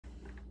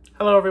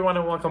Hello everyone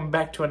and welcome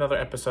back to another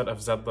episode of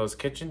Zedlo's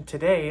Kitchen.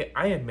 Today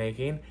I am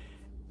making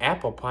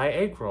apple pie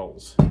egg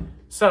rolls.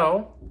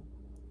 So,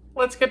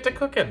 let's get to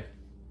cooking.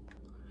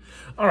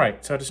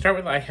 Alright, so to start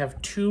with I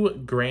have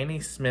 2 Granny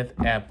Smith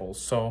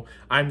apples. So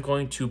I'm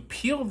going to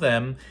peel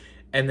them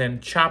and then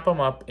chop them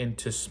up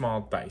into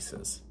small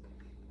dices.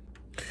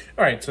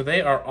 Alright, so they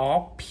are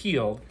all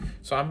peeled.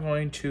 So I'm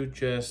going to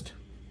just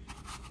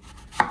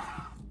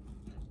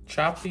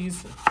chop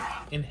these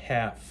in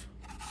half.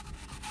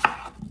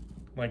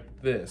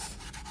 Like this,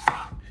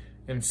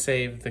 and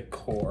save the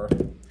core.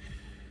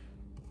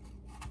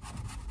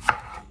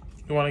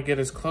 You want to get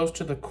as close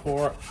to the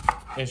core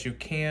as you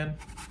can.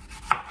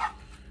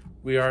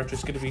 We are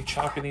just going to be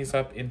chopping these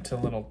up into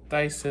little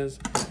dices.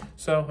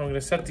 So I'm going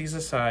to set these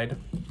aside,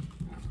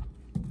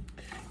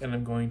 and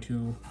I'm going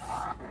to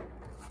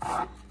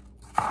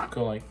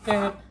go like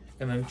that,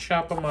 and then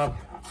chop them up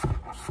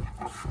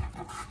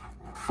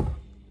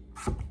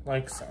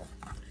like so.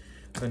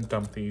 Then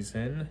dump these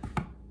in.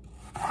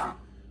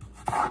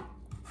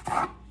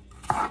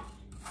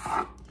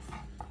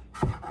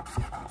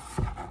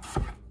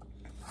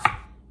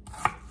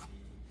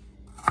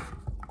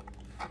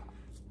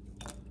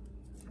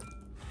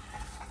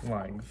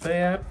 Like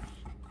that.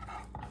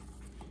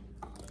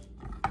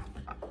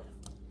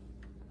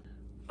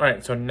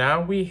 Alright, so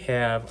now we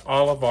have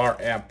all of our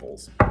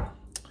apples.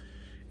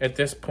 At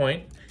this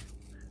point,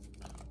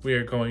 we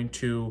are going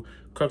to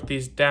cook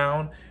these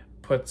down,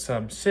 put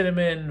some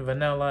cinnamon,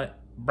 vanilla,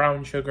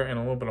 brown sugar, and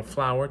a little bit of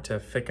flour to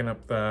thicken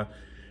up the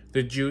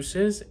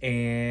juices,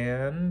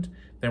 and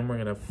then we're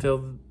gonna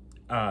fill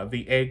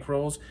the egg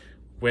rolls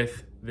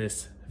with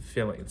this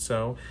filling.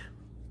 So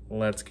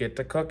let's get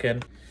to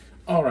cooking.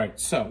 All right,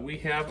 so we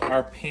have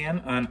our pan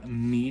on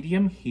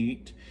medium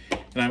heat,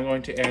 and I'm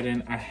going to add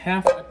in a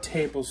 ½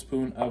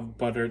 tablespoon of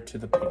butter to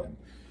the pan.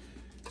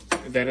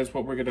 That is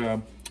what we're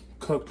gonna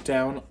cook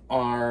down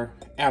our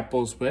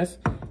apples with.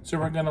 So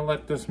we're gonna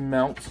let this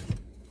melt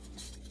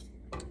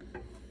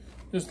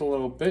just a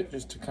little bit,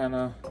 just to kind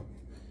of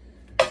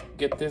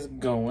get this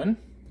going.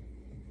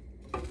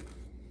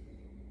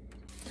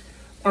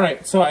 All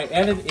right, so I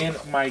added in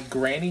my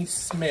Granny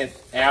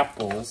Smith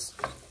apples.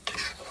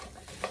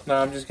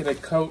 Now I'm just gonna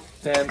coat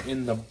them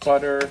in the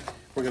butter.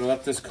 We're gonna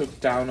let this cook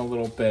down a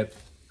little bit.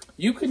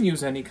 You can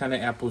use any kind of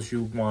apples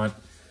you want.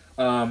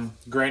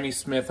 Granny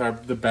Smith are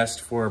the best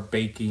for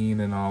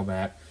baking and all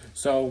that.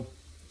 So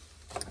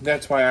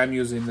that's why I'm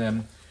using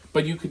them.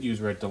 But you could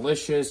use Red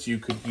Delicious, you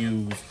could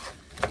use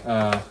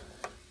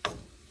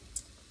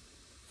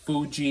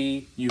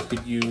Fuji, you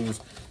could use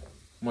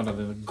one of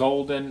the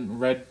golden,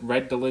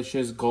 red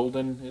Delicious,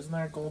 golden, isn't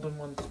there a golden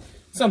one?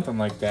 Something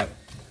like that.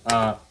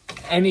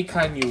 Any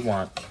kind you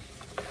want.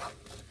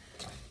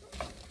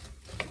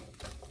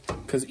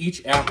 Because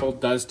each apple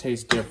does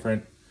taste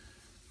different.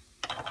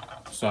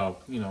 So,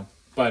 you know,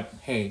 but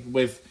hey,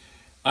 with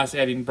us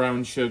adding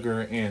brown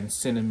sugar and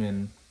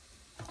cinnamon,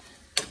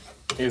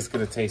 it's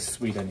gonna taste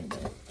sweet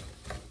anyway.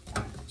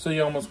 So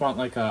you almost want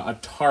like a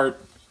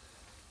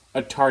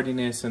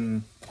tartiness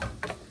and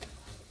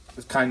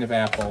this kind of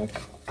apple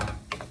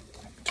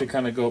to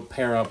kind of go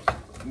pair up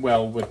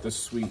well with the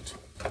sweet.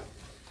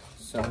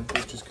 So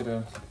we're just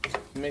gonna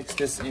mix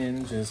this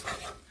in, just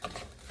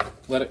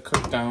let it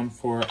cook down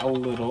for a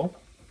little.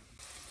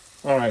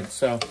 All right,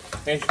 so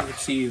as you can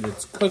see,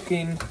 it's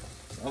cooking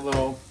a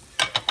little.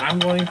 I'm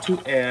going to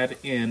add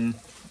in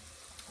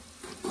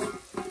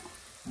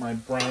my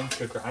brown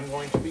sugar. I'm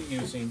going to be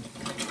using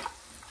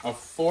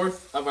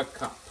 1/4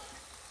 cup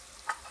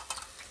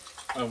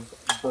of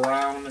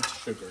brown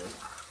sugar.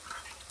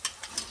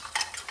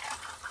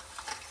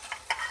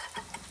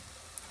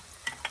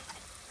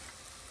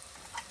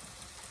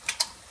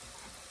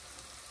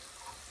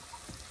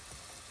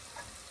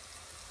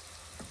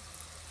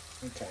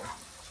 Okay,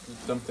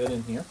 just dump that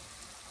in here.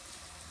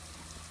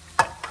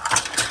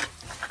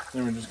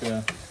 Then we're just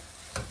gonna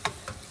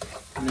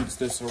mix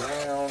this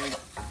around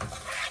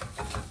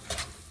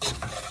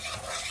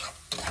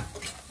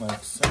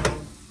like so.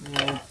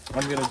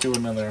 I'm gonna do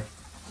another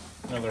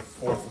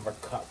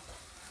 1/4 cup.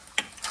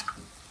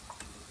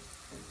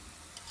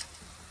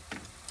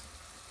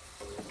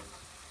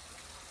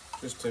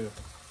 Just to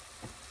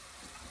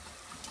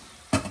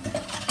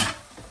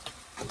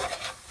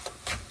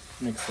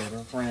mix it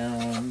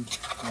around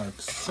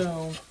like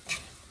so.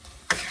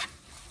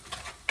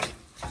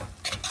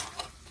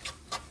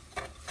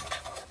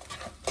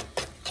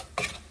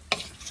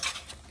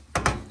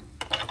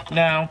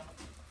 Now,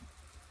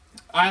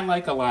 I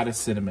like a lot of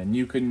cinnamon.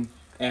 You can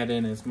add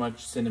in as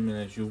much cinnamon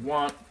as you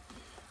want,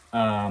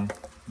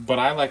 but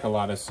I like a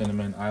lot of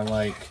cinnamon. I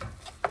like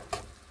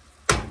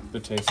the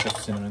taste of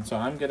cinnamon, so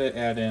I'm gonna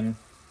add in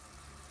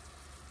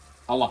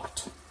a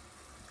lot.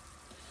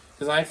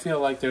 Because I feel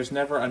like there's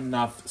never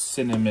enough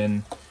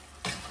cinnamon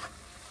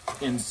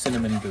in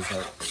cinnamon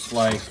desserts,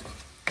 like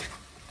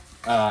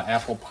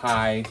apple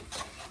pie.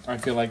 I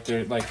feel like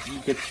they're like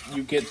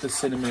you get the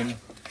cinnamon,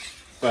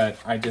 but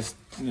I just,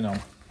 you know,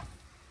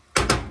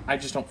 I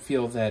just don't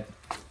feel that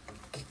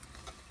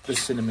the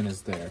cinnamon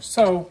is there.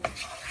 So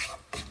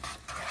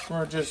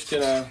we're just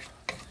gonna,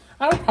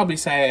 I would probably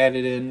say I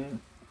added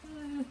in,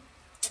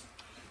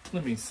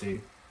 let me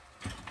see.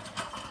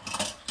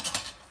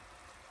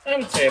 I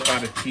would say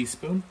about a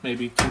teaspoon,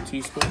 maybe 2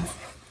 teaspoons.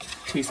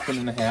 Teaspoon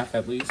and a half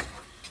at least.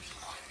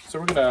 So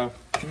we're gonna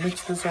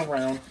mix this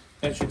around.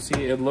 As you can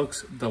see, it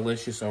looks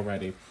delicious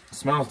already. It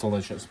smells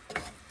delicious.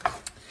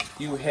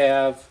 You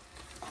have,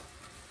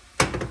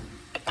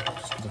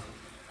 just gonna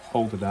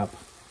hold it up.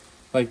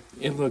 Like,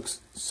 it looks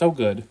so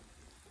good.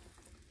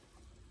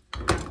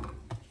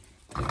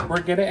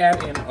 We're gonna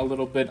add in a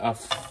little bit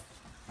of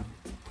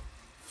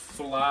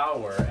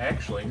flour.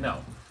 Actually,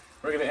 no.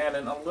 We're gonna add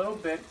in a little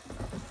bit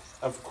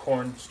of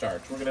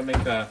cornstarch. We're gonna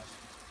make a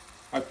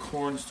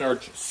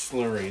cornstarch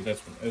slurry.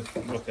 That's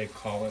what they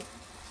call it,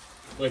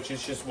 which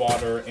is just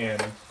water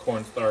and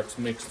cornstarch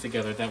mixed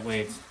together. That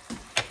way,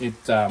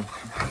 it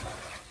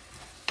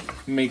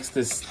makes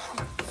this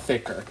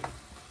thicker.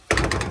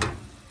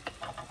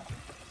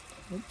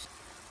 Oops.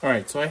 All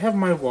right, so I have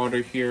my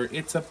water here.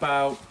 It's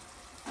about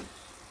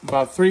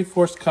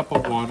 3/4 cup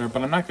of water,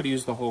 but I'm not going to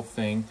use the whole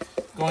thing.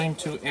 Going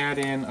to add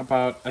in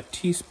about a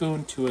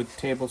teaspoon to a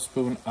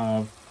tablespoon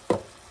of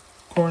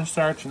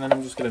cornstarch, and then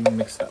I'm just going to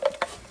mix it up.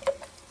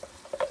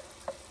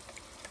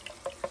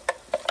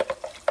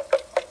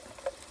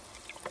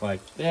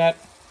 Like that.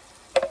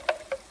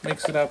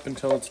 Mix it up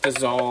until it's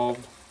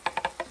dissolved.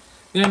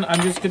 Then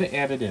I'm just going to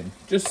add it in.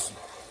 Just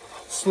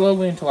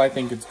slowly until I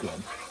think it's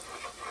good.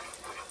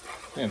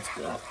 That's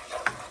good.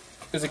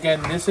 Because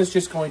again, this is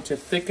just going to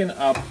thicken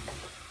up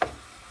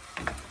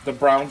the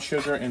brown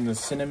sugar and the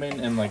cinnamon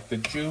and like the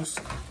juice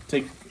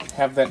to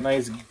have that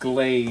nice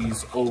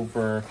glaze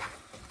over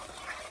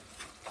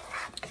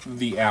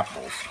the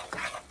apples.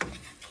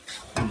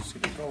 I'm just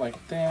going to go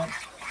like that.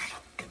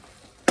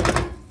 I'm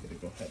going to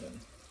go ahead and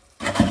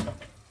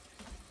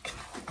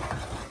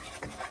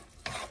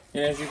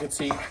as you can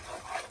see,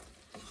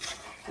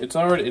 it's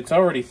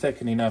already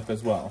thickening up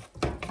as well.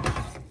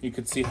 You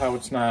can see how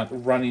it's not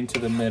running to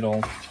the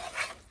middle,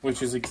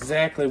 which is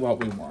exactly what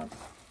we want.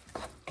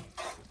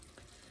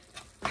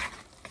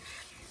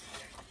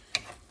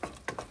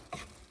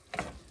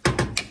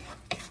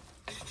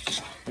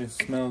 It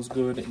smells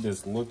good. It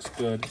just looks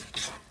good.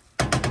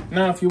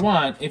 Now, if you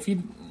want,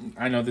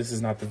 I know this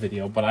is not the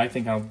video, but I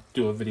think I'll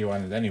do a video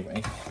on it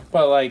anyway.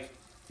 But like,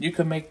 you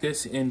can make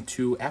this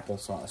into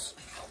applesauce.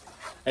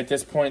 At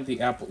this point,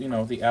 the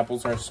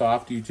apples are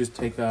soft. You just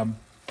take a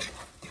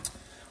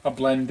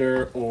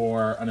blender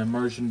or an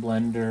immersion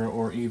blender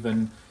or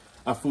even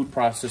a food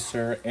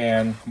processor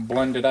and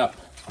blend it up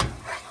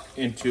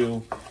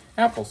into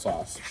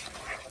applesauce.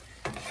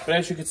 But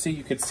as you can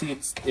see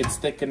it's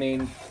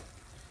thickening.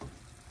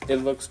 It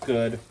looks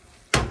good.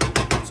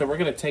 So we're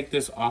going to take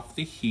this off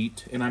the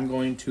heat and I'm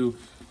going to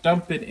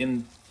dump it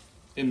in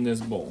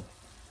this bowl.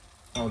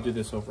 I'll do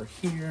this over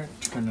here,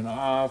 turn it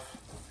off.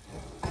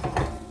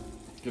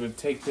 Gonna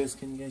take this,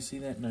 can you guys see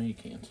that? No, you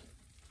can't.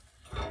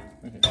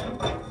 Okay, so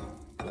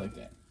like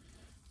that.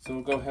 So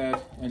we'll go ahead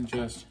and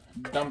just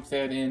dump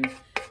that in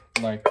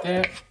like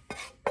that.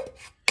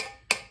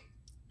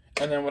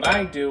 And then what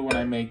I do when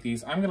I make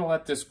these, I'm gonna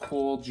let this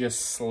cool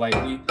just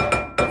slightly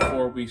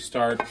before we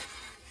start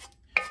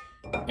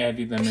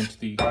adding them into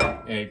the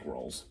egg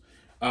rolls.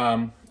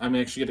 I'm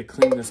actually gonna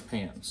clean this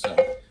pan, so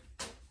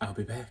I'll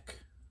be back.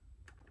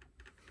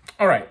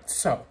 All right,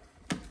 so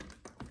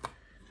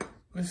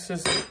this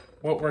is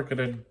what we're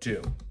gonna do.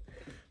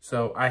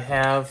 So I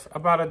have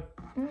about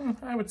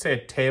I would say a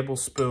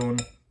tablespoon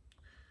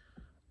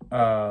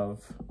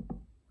of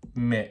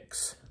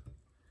mix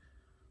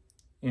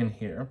in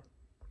here.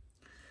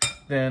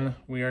 Then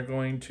we are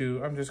going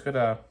to, I'm just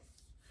gonna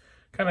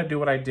kind of do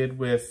what I did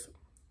with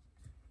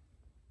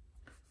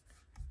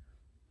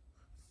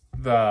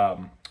the,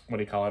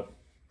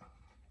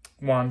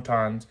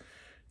 wontons.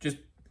 Just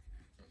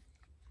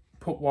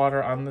put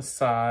water on the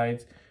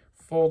sides,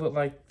 fold it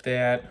like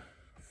that,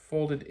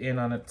 fold it in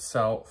on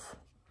itself,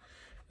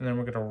 and then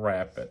we're going to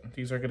wrap it.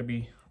 These are going to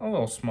be a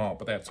little small,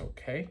 but that's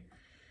okay.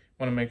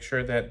 Want to make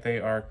sure that they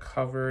are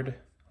covered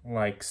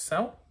like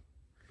so.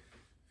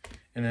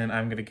 And then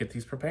I'm going to get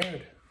these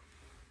prepared.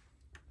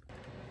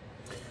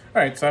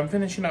 All right, so I'm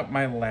finishing up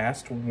my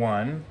last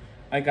one.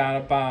 I got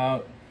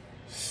about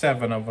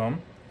 7 of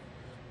them,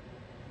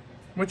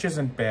 which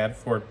isn't bad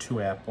for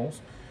 2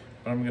 apples.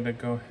 But I'm going to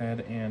go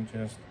ahead and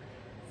just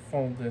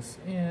fold this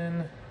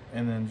in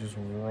and then just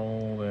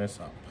roll this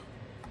up.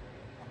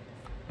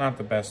 Not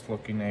the best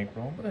looking egg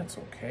roll, but that's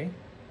okay.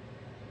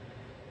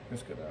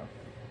 Just gonna,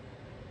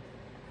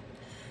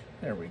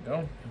 there we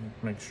go.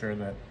 Make sure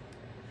that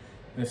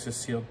this is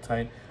sealed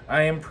tight.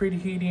 I am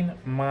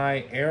preheating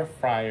my air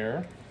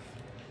fryer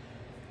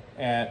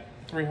at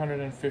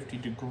 350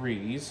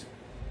 degrees.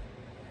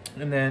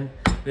 And then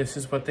this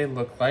is what they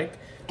look like.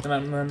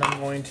 And then I'm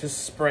going to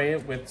spray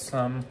it with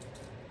some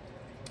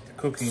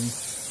cooking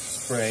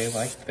spray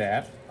like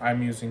that.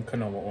 I'm using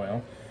canola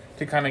oil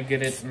to kind of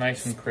get it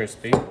nice and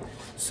crispy.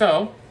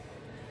 So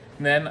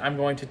then I'm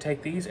going to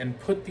take these and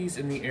put these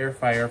in the air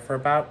fryer for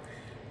about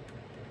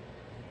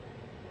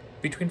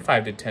between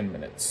 5 to 10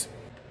 minutes.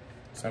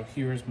 So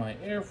here's my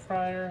air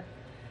fryer,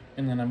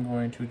 and then I'm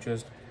going to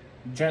just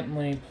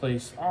gently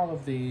place all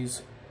of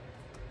these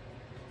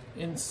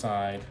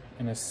inside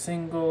in a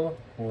single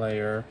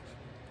layer.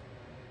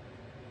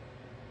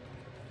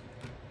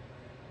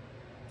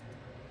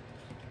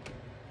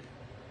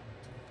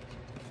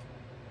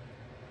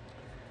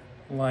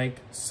 Like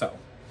so.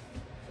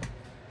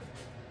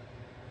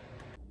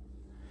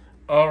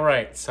 All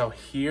right, so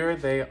here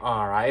they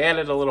are. I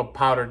added a little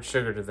powdered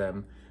sugar to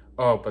them.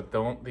 Oh, but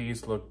don't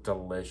these look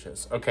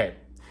delicious? Okay,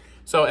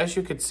 so as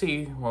you can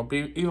see, well,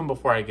 even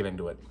before I get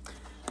into it,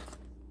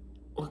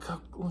 look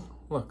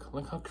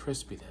how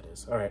crispy that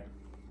is. All right,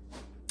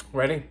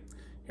 ready?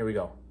 Here we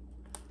go.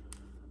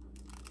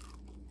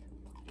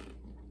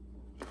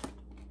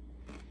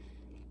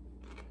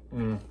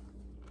 Mmm.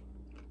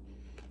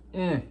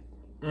 Mmm.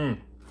 Mmm.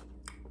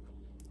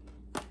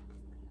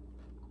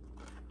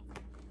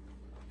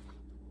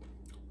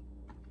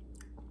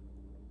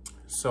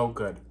 So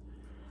good.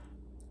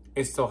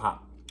 It's still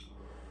hot.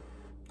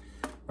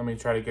 Let me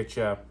try to get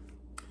you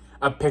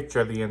a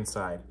picture of the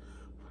inside.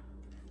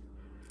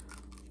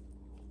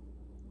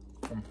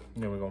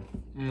 There we go.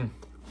 Mmm.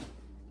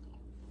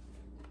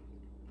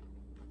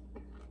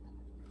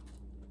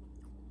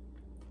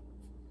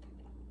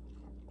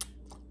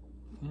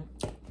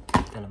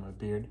 Kind of my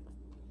beard.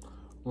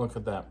 Look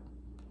at that.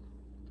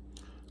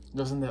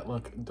 Doesn't that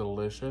look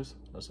delicious?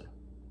 Let's see.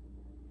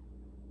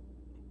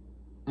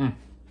 Mmm.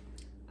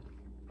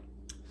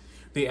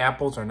 The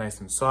apples are nice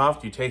and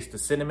soft. You taste the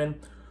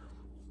cinnamon.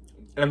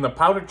 And the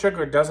powdered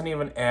sugar doesn't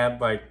even add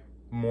like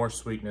more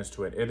sweetness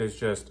to it. It is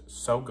just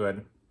so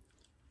good.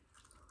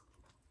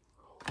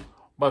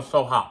 But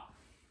so hot.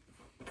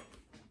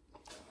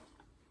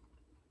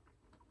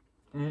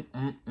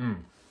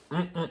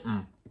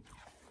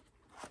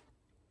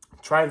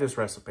 Try this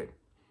recipe.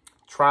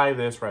 Try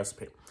this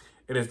recipe.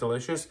 It is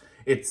delicious,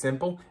 it's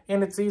simple,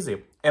 and it's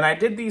easy. And I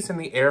did these in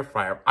the air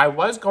fryer. I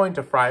was going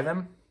to fry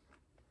them,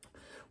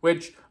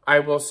 which I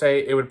will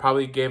say it would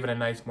probably give it a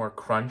nice more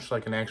crunch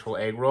like an actual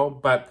egg roll,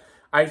 but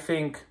I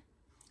think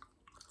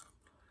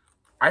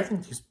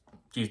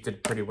these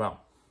did pretty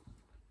well.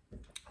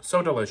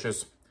 So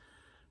delicious,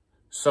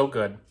 so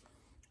good.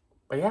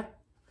 But yeah,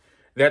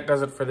 that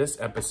does it for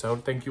this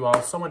episode. Thank you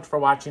all so much for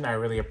watching. I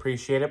really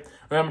appreciate it.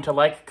 Remember to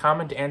like,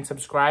 comment, and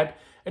subscribe.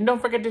 And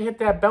don't forget to hit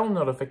that bell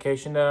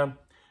notification to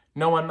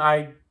know when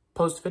I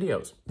post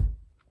videos.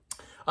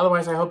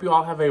 Otherwise, I hope you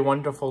all have a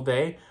wonderful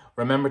day.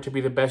 Remember to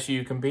be the best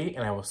you can be,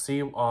 and I will see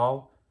you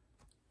all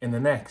in the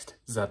next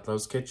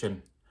Zetlo's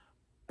Kitchen.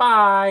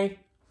 Bye!